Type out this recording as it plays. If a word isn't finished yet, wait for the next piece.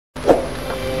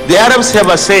The Arabs have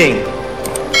a saying,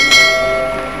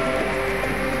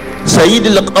 Sayyid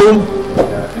al-Qawm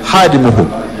Hadimuhum.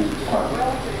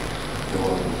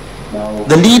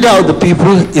 The leader of the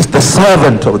people is the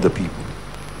servant of the people.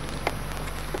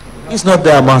 He's not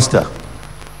their master.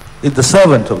 He's the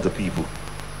servant of the people.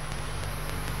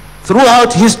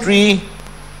 Throughout history,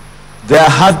 there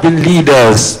have been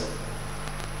leaders,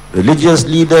 religious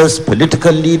leaders,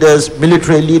 political leaders,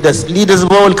 military leaders, leaders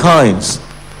of all kinds.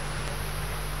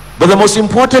 But the most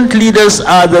important leaders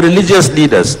are the religious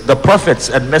leaders, the prophets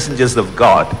and messengers of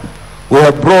God, who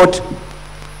have brought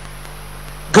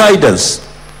guidance,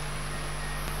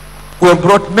 who have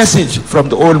brought message from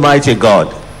the Almighty God,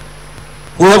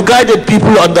 who have guided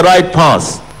people on the right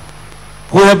path,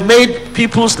 who have made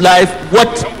people's life what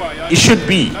it should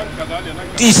be,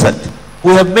 decent, who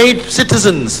have made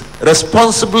citizens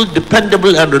responsible,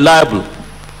 dependable, and reliable.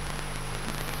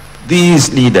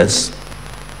 These leaders,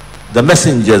 the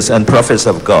messengers and prophets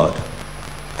of God,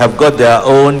 have got their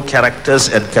own characters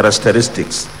and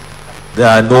characteristics,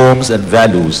 their norms and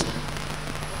values.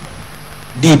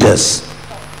 Leaders.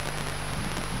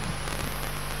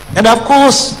 And of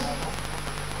course,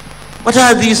 what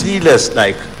are these leaders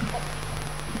like?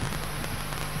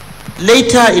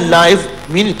 Later in life,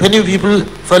 many people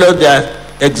follow their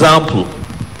example.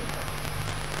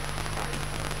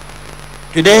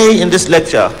 Today in this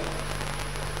lecture,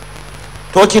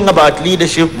 talking about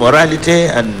leadership, morality,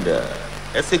 and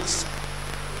ethics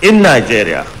in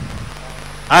Nigeria,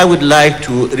 I would like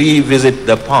to revisit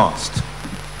the past.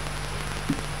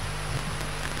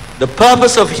 The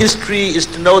purpose of history is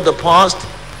to know the past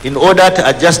in order to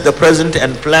adjust the present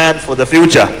and plan for the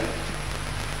future.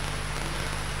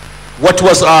 What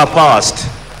was our past?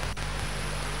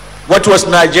 What was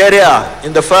Nigeria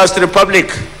in the First Republic?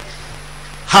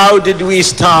 How did we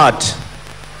start?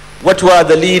 What were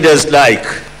the leaders like?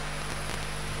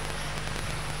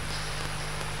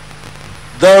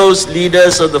 Those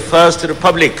leaders of the First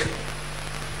Republic,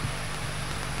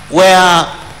 where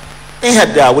they had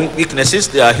their weaknesses,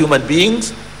 they are human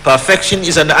beings. Perfection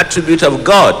is an attribute of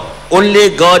God.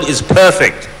 Only God is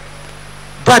perfect.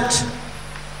 But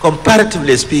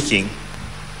comparatively speaking,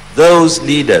 those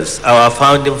leaders, our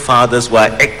founding fathers, were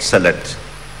excellent.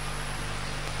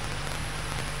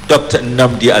 Dr.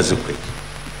 Nnamdi Azikiwe,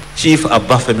 Chief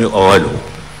Abafemi Awolowo,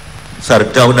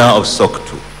 Sardauna of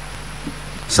Sokoto,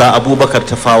 Sir Abubakar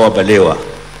Tafawa Balewa,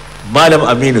 Malam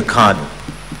Aminu Kano,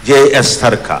 J.S.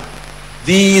 Sarka.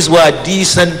 These were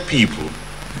decent people.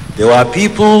 They were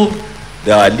people,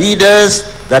 they were leaders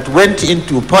that went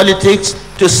into politics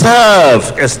to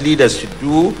serve as leaders should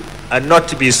do and not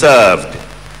to be served.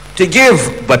 To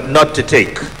give but not to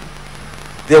take.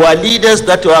 They were leaders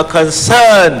that were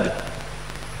concerned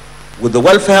with the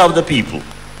welfare of the people.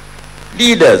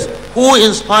 Leaders who,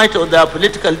 in spite of their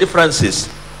political differences,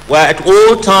 were at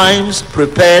all times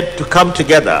prepared to come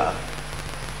together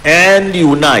and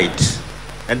unite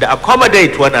and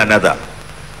accommodate one another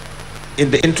in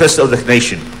the interest of the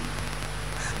nation.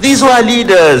 These were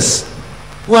leaders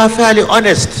who are fairly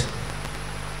honest.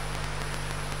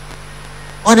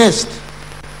 Honest.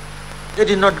 They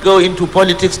did not go into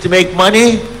politics to make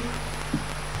money.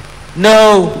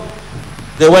 No,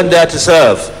 they went there to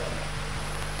serve.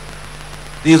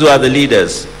 These were the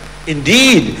leaders.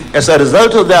 Indeed, as a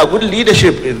result of their good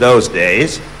leadership in those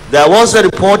days, there was a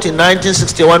report in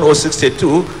 1961 or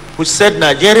 62 which said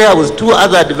Nigeria, with two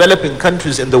other developing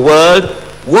countries in the world,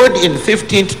 would in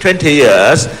 15 to 20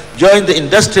 years join the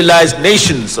industrialized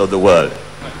nations of the world.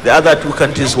 The other two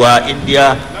countries were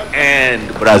India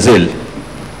and Brazil.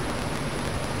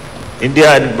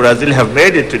 India and Brazil have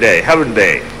made it today, haven't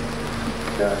they?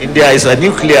 Yeah. India is a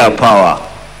nuclear power.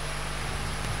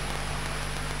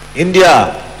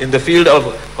 India, in the field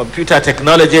of computer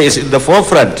technology, is in the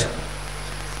forefront.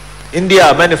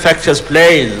 India manufactures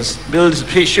planes, builds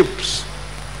ships.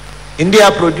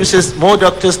 India produces more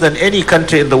doctors than any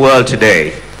country in the world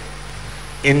today.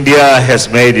 India has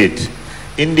made it.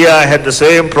 India had the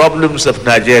same problems of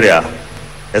Nigeria: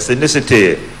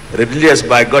 ethnicity, religious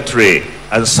bigotry,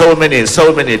 and so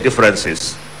many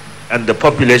differences. And the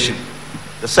population,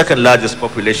 the second largest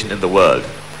population in the world.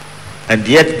 And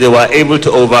yet they were able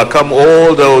to overcome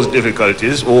all those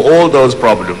difficulties or all those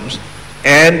problems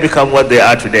and become what they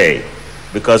are today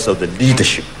because of the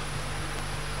leadership.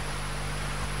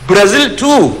 Brazil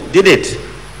too did it.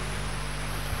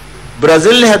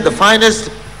 Brazil had the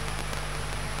finest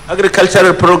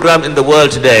agricultural program in the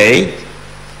world today.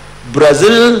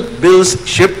 Brazil builds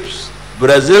ships.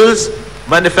 Brazil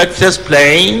manufactures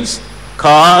planes,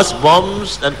 cars,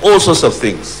 bombs, and all sorts of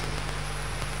things.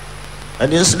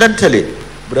 And incidentally,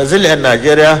 Brazil and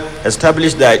Nigeria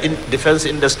established their defense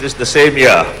industries the same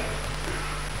year.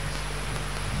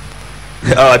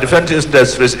 Our defense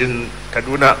industries in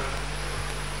Kaduna,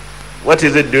 what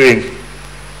is it doing?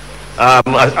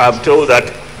 I'm told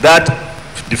that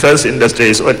defense industry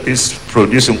is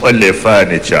producing only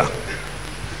furniture.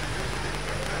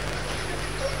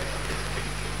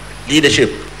 Leadership.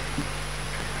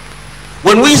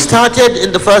 When we started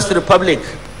in the First Republic,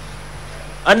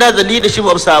 under the leadership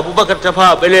of Sir Abubakar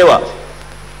Tafawa Balewa,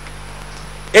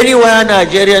 anywhere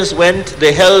Nigerians went,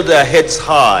 they held their heads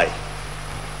high.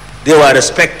 They were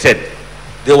respected.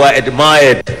 They were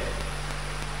admired.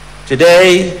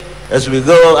 Today, as we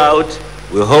go out,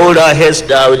 we hold our heads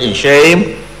down in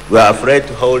shame. We are afraid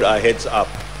to hold our heads up.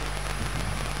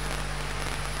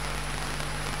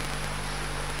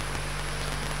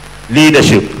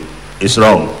 Leadership is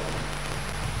wrong.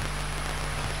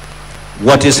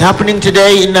 What is happening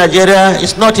today in Nigeria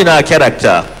is not in our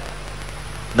character.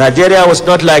 Nigeria was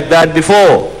not like that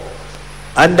before.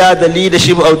 Under the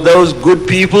leadership of those good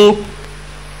people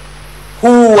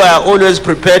who were always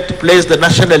prepared to place the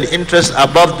national interest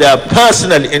above their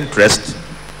personal interest,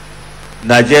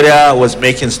 Nigeria was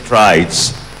making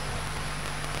strides.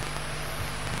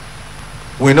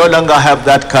 We no longer have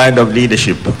that kind of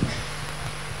leadership.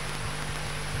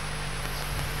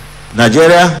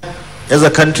 Nigeria as a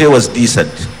country was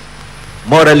decent,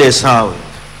 morally sound.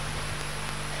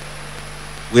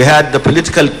 We had the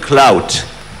political clout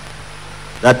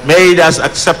that made us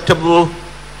acceptable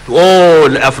to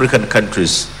all African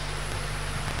countries.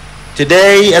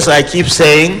 Today, as I keep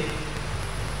saying,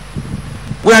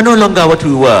 we are no longer what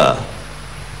we were.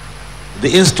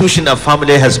 The institution of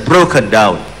family has broken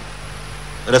down.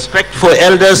 Respect for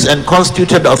elders and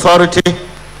constituted authority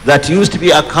that used to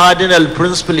be a cardinal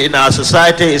principle in our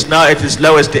society is now at its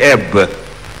lowest ebb.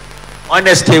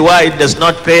 Honesty, why it does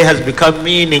not pay, has become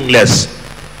meaningless.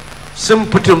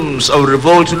 Symptoms of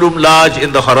revolt loom large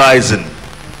in the horizon.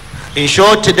 In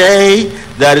short, today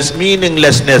there is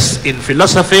meaninglessness in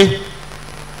philosophy,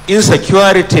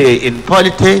 insecurity in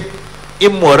polity,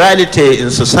 immorality in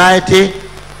society,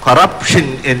 corruption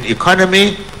in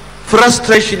economy,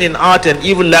 frustration in art, and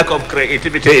even lack of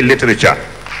creativity in literature.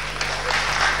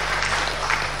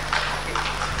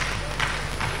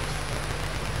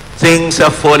 Things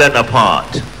have fallen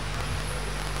apart.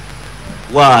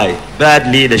 Why?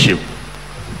 Bad leadership.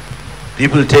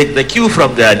 People take the cue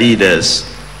from their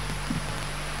leaders.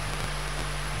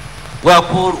 We are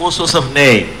called all sorts of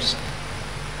names.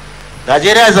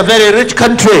 Nigeria is a very rich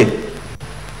country.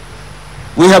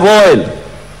 We have oil.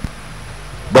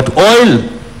 But oil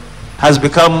has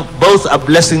become both a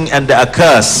blessing and a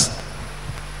curse.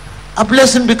 A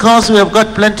blessing because we have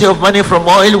got plenty of money from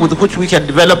oil with which we can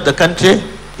develop the country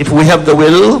if we have the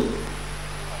will.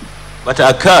 But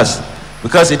a curse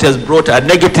because it has brought a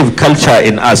negative culture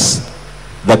in us,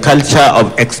 the culture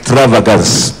of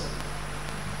extravagance.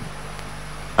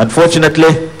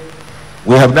 Unfortunately,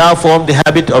 we have now formed the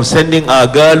habit of sending our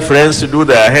girlfriends to do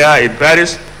their hair in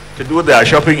Paris, to do their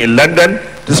shopping in London,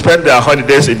 to spend their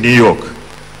holidays in New York.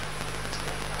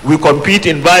 We compete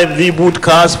in buying V-boot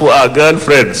cars for our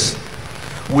girlfriends.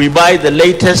 We buy the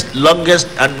latest, longest,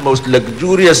 and most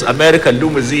luxurious American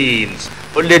limousines,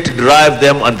 only to drive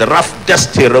them on the rough,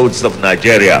 dusty roads of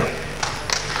Nigeria.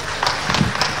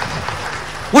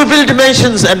 We build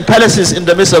mansions and palaces in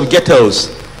the midst of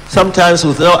ghettos, sometimes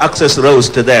with no access roads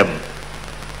to them,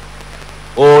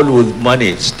 all with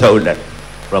money stolen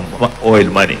from oil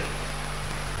money.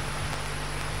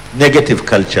 Negative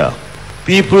culture.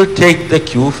 People take the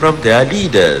cue from their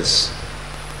leaders.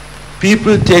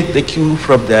 People take the cue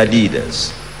from their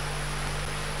leaders.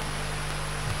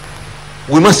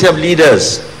 We must have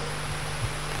leaders.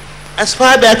 As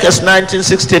far back as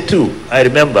 1962, I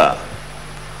remember,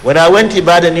 when I went to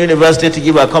Ibadan University to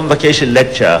give a convocation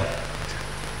lecture,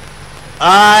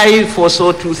 I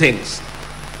foresaw two things.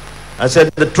 I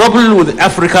said the trouble with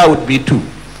Africa would be two.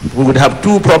 We would have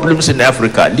two problems in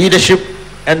Africa: leadership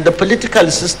and the political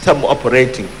system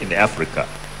operating in Africa.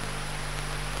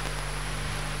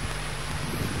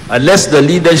 Unless the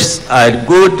leaders are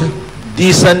good,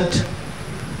 decent,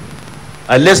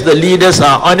 unless the leaders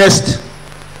are honest,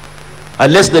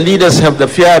 unless the leaders have the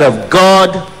fear of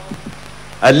God,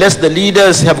 unless the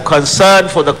leaders have concern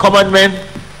for the common man,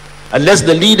 unless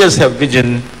the leaders have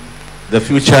vision, the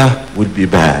future would be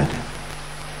bad.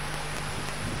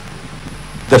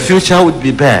 The future would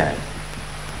be bad.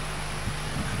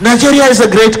 Nigeria is a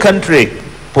great country,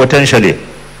 potentially.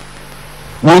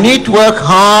 We need to work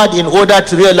hard in order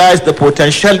to realize the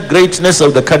potential greatness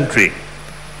of the country.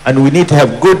 And we need to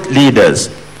have good leaders,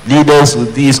 leaders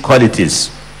with these qualities.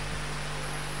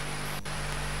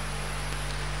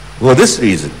 For this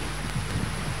reason,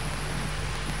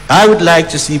 I would like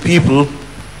to see people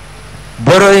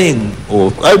borrowing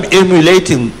or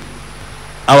emulating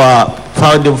our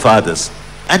founding fathers,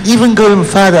 and even going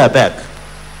further back.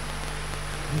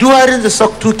 During the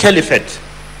Soktu Caliphate,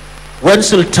 when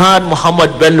Sultan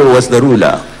Muhammad Bello was the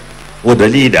ruler or the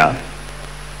leader,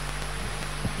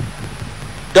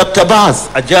 Dr.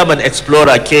 Baz, a German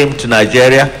explorer, came to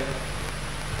Nigeria,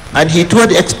 and he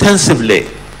toured extensively,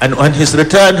 and on his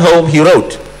return home he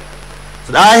wrote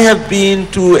that I have been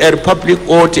to a republic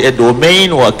or to a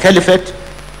domain or a caliphate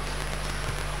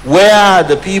where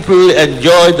the people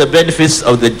enjoy the benefits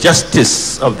of the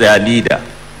justice of their leader.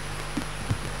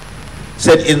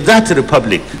 Said, in that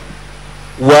republic,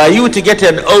 were you to get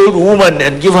an old woman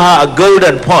and give her a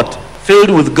golden pot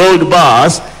filled with gold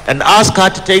bars and ask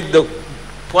her to take the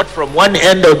pot from one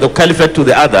end of the caliphate to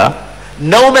the other,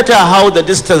 no matter how the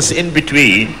distance in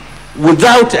between,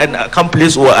 without an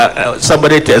accomplice or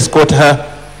somebody to escort her,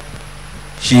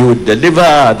 she would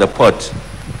deliver the pot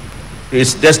to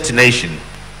its destination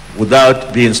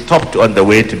without being stopped on the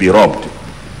way to be robbed,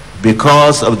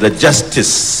 because of the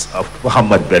justice of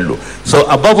Muhammad Bello. So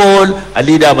above all, a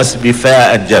leader must be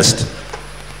fair and just.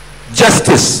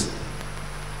 Justice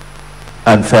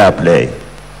and fair play.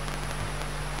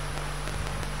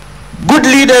 Good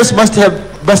leaders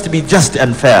must be just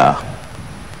and fair.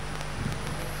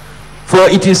 For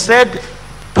it is said,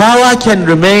 power can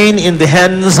remain in the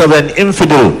hands of an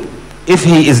infidel if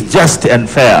he is just and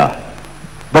fair,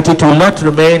 but it will not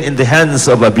remain in the hands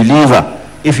of a believer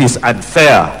if he is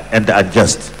unfair and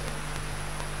unjust.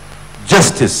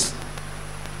 Justice.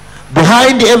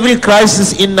 Behind every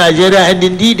crisis in Nigeria, and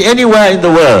indeed anywhere in the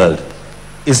world,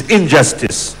 is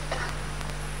injustice.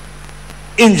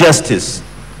 Injustice.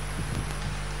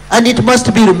 And it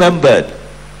must be remembered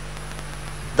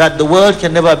that the world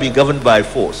can never be governed by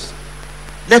force.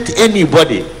 Let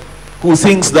anybody who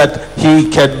thinks that he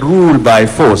can rule by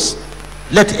force,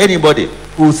 let anybody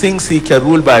who thinks he can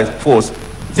rule by force,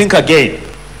 think again.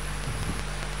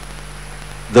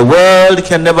 The world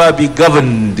can never be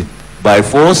governed by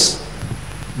force,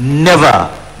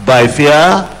 never by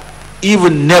fear,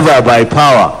 even never by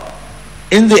power.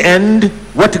 In the end,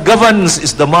 what governs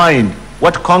is the mind,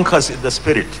 what conquers is the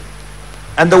spirit.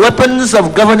 And the weapons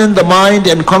of governing the mind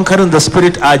and conquering the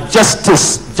spirit are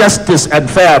justice and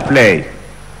fair play.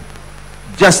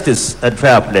 Justice and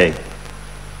fair play.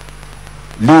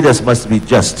 Leaders must be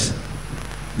just.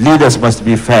 Leaders must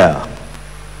be fair.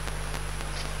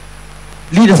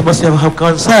 Leaders must have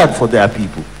concern for their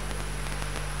people.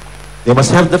 They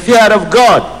must have the fear of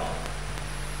God.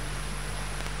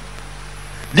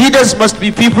 Leaders must be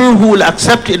people who will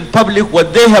accept in public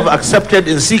what they have accepted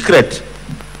in secret.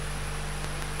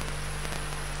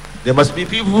 There must be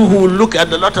people who will look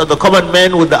at a lot of the common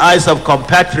men with the eyes of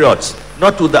compatriots,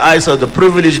 not with the eyes of the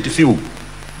privileged few.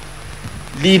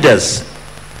 Leaders,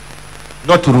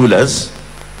 not rulers.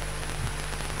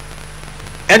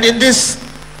 And in this,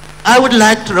 I would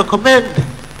like to recommend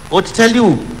or to tell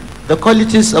you the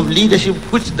qualities of leadership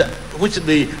which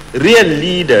the real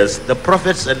leaders, the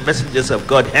prophets and messengers of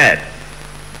God had.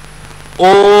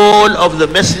 All of the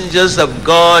messengers of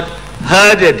God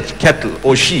herded cattle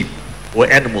or sheep or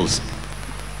animals.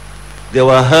 They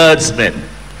were herdsmen.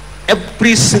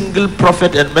 Every single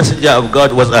prophet and messenger of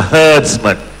God was a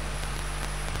herdsman.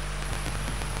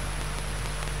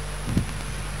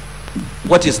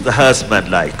 What is the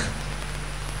herdsman like?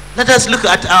 Let us look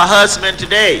at our herdsmen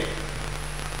today.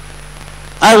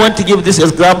 I want to give this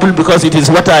example because it is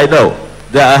what I know.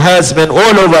 There are herdsmen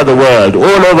all over the world,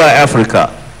 all over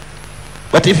Africa.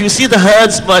 But if you see the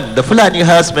herdsman, the Fulani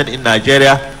herdsman in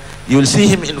Nigeria, you will see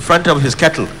him in front of his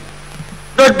cattle,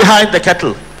 not behind the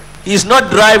cattle. He is not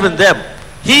driving them.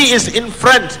 He is in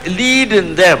front,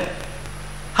 leading them.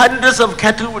 Hundreds of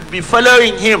cattle would be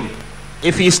following him.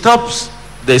 If he stops,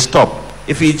 they stop.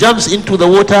 If he jumps into the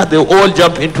water, they all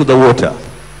jump into the water.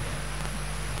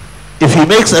 If he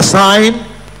makes a sign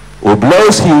or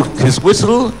blows his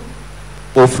whistle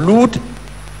or flute,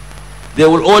 they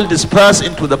will all disperse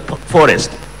into the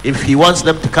forest. If he wants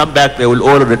them to come back, they will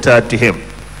all return to him.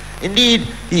 Indeed,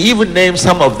 he even names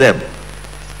some of them.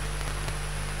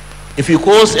 If he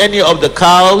calls any of the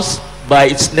cows by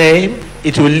its name,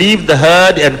 it will leave the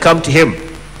herd and come to him.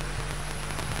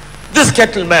 This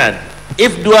cattleman,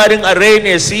 if during a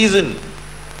rainy season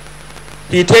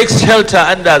he takes shelter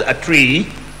under a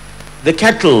tree, the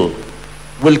cattle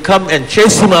will come and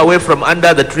chase him away from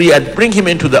under the tree and bring him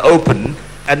into the open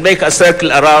and make a circle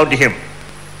around him.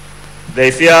 They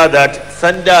fear that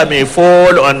thunder may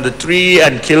fall on the tree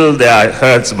and kill their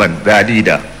herdsman, their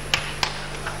leader.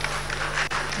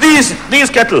 These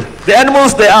cattle, the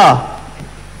animals they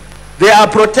are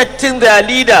protecting their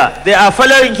leader. They are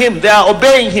following him. They are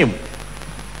obeying him.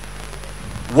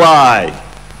 Why?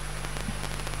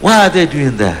 Why are they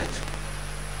doing that?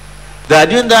 They are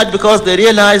doing that because they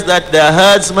realize that their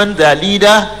herdsman, their leader,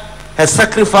 has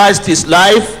sacrificed his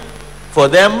life for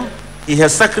them. He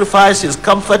has sacrificed his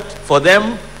comfort for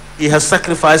them. He has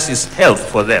sacrificed his health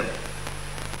for them.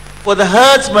 For the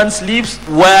herdsman sleeps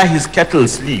where his cattle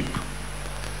sleep.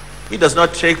 He does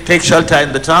not take shelter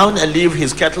in the town and leave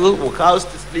his cattle or cows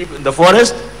to sleep in the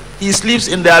forest. He sleeps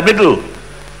in their middle.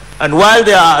 And while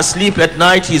they are asleep at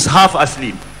night, he is half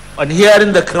asleep. On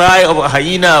hearing the cry of a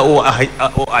hyena or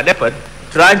a leopard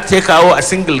trying to take away a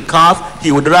single calf,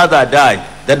 he would rather die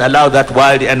than allow that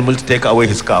wild animal to take away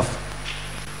his calf.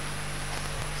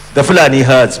 The Fulani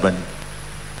herdsman.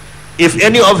 If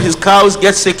any of his cows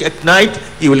get sick at night,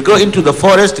 he will go into the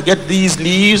forest to get these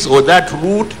leaves or that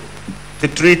root to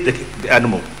treat the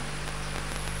animal.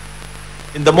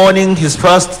 In the morning, his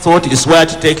first thought is where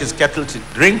to take his cattle to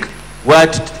drink, where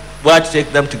to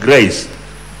take them to graze.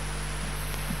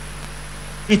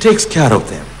 He takes care of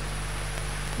them.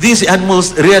 These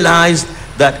animals realize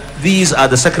that these are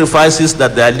the sacrifices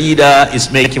that their leader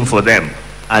is making for them,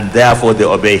 and therefore they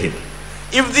obey him.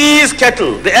 If these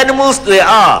cattle, the animals they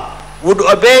are, would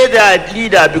obey their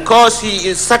leader because he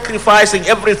is sacrificing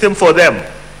everything for them,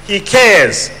 he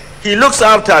cares, he looks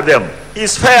after them, he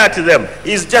is fair to them,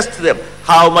 he is just to them,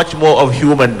 how much more of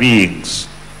human beings?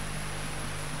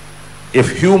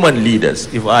 If human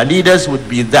leaders, if our leaders would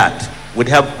be that, would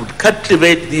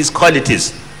cultivate these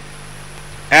qualities,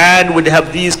 and would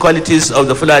have these qualities of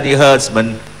the Fulani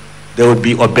herdsman, they would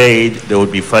be obeyed, they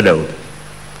would be followed.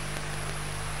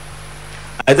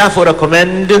 I therefore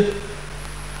recommend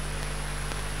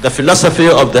the philosophy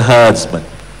of the herdsman.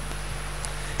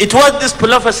 It was this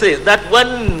philosophy that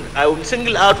when I will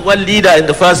single out one leader in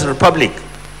the First Republic,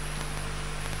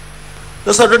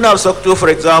 the Sardauna of Sokoto, for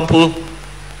example,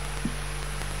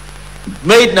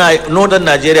 made northern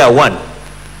Nigeria one.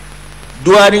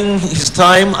 During his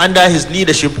time, under his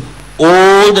leadership,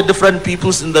 all the different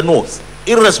peoples in the north,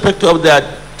 irrespective of their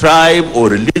tribe or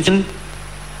religion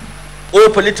or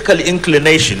political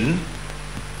inclination,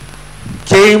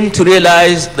 came to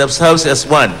realize themselves as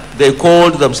one. They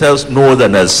called themselves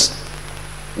Northerners.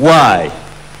 Why?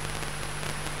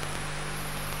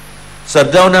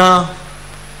 Sardauna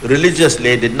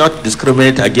religiously did not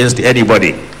discriminate against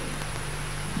anybody.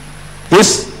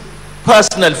 His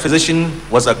personal physician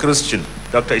was a Christian,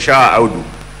 Dr. Isha Audu.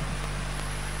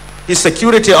 His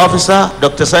security officer,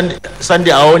 Dr.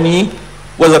 Sandi Aoni,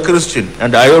 was a Christian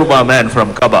and a Yoruba man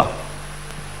from Kaba.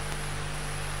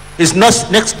 His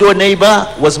next door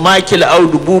neighbor was Michael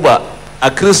Audu Buba,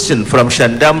 a Christian from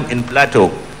Shandam in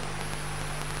Plateau.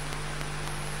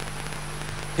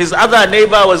 His other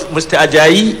neighbor was Mr.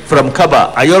 Ajayi from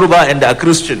Kaba, a Yoruba and a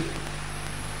Christian.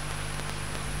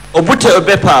 Obute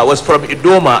Obepa was from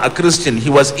Idoma, a Christian. He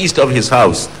was east of his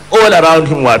house. All around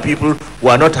him were people who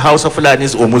were not House of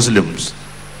Fulanis or Muslims.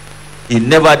 He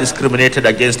never discriminated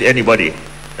against anybody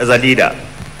as a leader.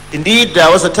 Indeed, there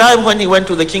was a time when he went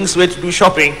to the Kingsway to do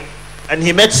shopping and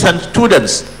he met some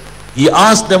students. He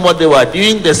asked them what they were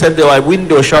doing. They said they were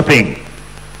window shopping.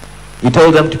 He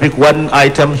told them to pick one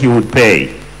item he would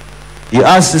pay. He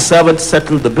asked his servant to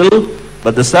settle the bill,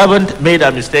 but the servant made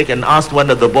a mistake and asked one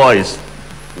of the boys,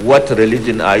 "What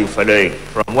religion are you following?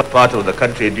 From what part of the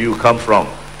country do you come from?"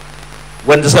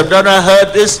 When the Sardauna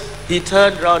heard this, he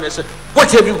turned around and said,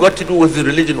 "What have you got to do with the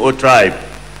religion or tribe?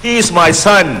 He is my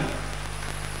son."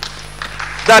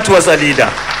 That was a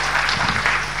leader.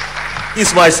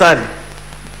 He's my son.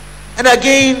 And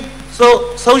again,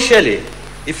 so socially,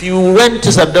 if you went to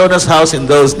Sardauna's house in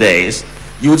those days,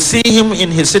 you would see him in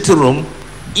his sitting room,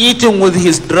 eating with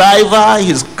his driver,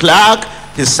 his clerk,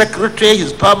 his secretary,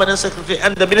 his permanent secretary,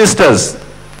 and the ministers.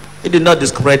 He did not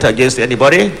discriminate against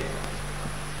anybody.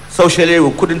 Socially,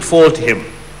 we couldn't fault him.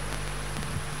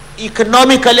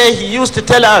 Economically, he used to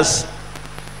tell us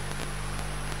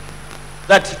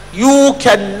that you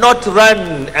cannot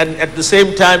run and at the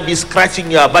same time be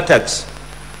scratching your buttocks.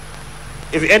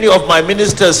 If any of my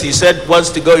ministers, he said, wants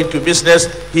to go into business,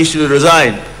 he should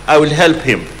resign. I will help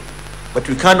him. But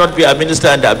we cannot be a minister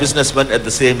and a businessman at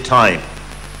the same time.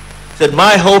 He said,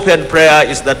 my hope and prayer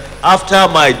is that after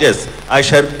my death, I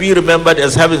shall be remembered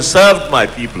as having served my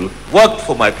people, worked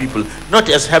for my people, not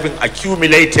as having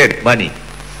accumulated money.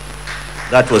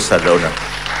 That was Sardauna.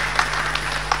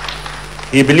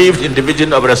 He believed in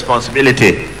division of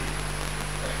responsibility.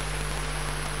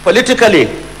 Politically,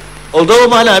 although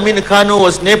Mala Amin Kano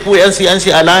was NEPU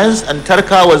NCNC Alliance and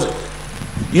Tarka was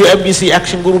UMBC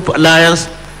Action Group Alliance,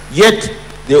 yet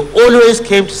They always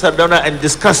came to Sardauna and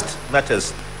discussed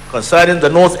matters concerning the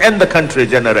North and the country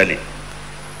generally.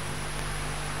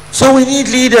 So we need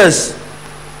leaders.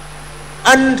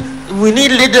 And we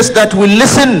need leaders that will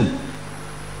listen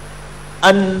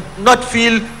and not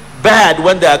feel bad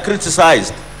when they are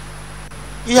criticized.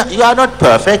 You are not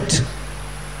perfect.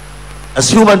 As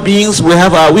human beings, we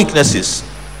have our weaknesses.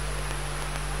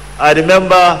 I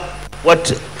remember what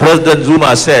President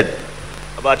Zuma said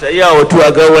about a year or two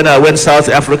ago when I went South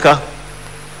Africa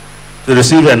to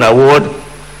receive an award,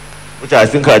 which I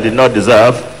think I did not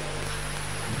deserve.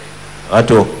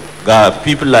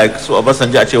 People like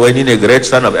Obasanjo Acheweni, a great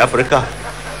son of Africa.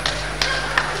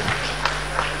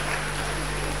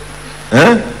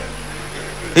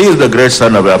 He is the great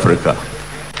son of Africa,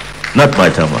 not my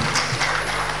Tama.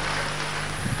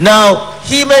 Now,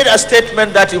 he made a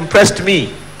statement that impressed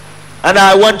me, and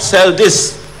I want to sell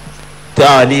this to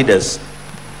our leaders.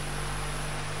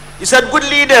 He said, good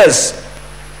leaders,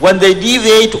 when they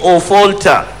deviate or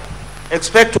falter,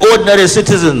 expect ordinary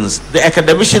citizens, the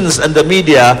academicians and the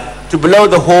media to blow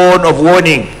the horn of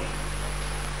warning.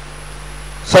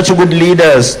 Such good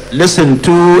leaders listen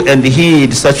to and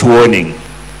heed such warning,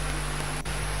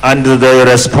 and they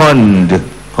respond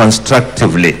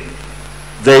constructively.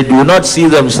 They do not see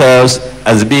themselves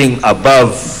as being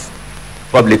above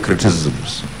public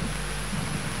criticisms.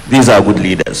 These are good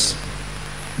leaders.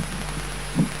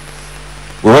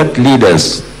 We want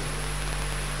leaders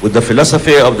with the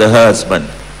philosophy of the herdsman.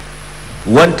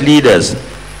 We want leaders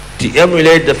to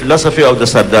emulate the philosophy of the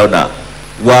Sardauna.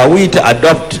 Were we to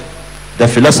adopt the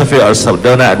philosophy of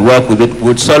Sardauna and work with it, we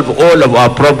would solve all of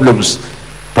our problems,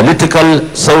 political,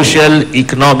 social,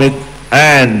 economic,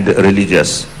 and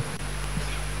religious.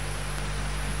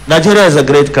 Nigeria is a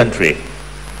great country.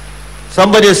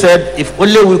 Somebody said, if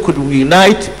only we could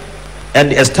unite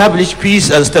and establish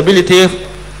peace and stability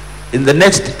in the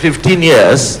next 15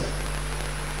 years,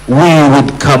 we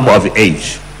would come of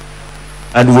age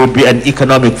and would be an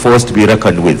economic force to be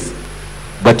reckoned with.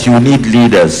 But you need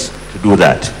leaders to do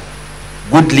that.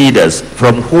 Good leaders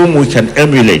from whom we can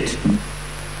emulate.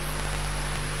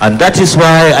 And that is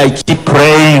why I keep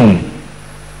praying.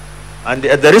 And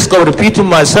at the risk of repeating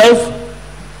myself,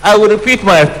 I will repeat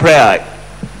my prayer,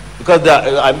 because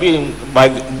my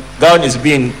gown is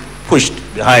being pushed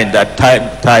behind that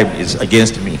time is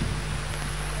against me.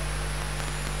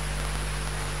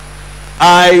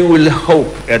 I will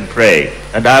hope and pray,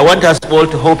 and I want us all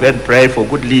to hope and pray for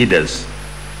good leaders,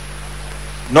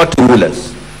 not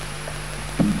rulers.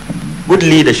 Good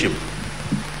leadership,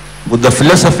 with the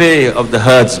philosophy of the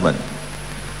herdsman,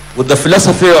 with the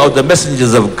philosophy of the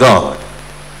messengers of God.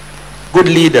 Good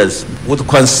leaders with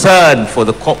concern for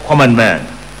the common man.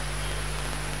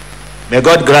 May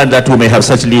God grant that we may have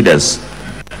such leaders.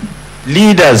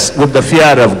 Leaders with the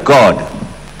fear of God.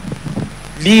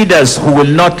 Leaders who will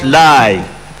not lie.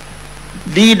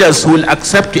 Leaders who will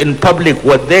accept in public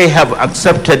what they have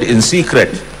accepted in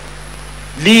secret.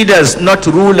 Leaders, not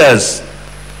rulers.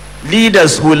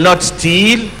 Leaders who will not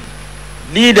steal.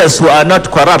 Leaders who are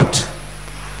not corrupt.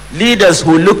 Leaders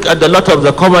who look at the lot of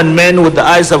the common men with the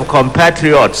eyes of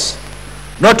compatriots,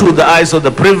 not with the eyes of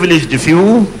the privileged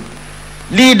few.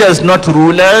 Leaders, not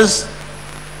rulers.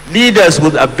 Leaders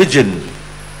with a vision.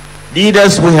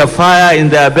 Leaders who have fire in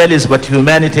their bellies but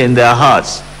humanity in their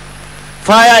hearts.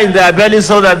 Fire in their bellies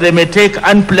so that they may take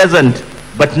unpleasant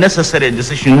but necessary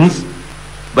decisions,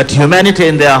 but humanity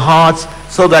in their hearts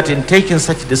so that in taking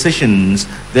such decisions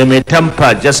they may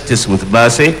temper justice with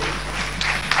mercy.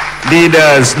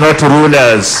 Leaders, not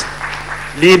rulers.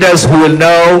 Leaders who will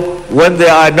know when they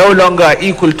are no longer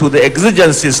equal to the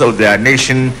exigencies of their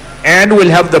nation, and will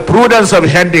have the prudence of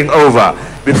handing over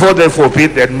before they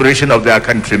forfeit the admiration of their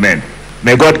countrymen.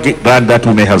 May God grant that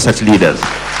we may have such leaders.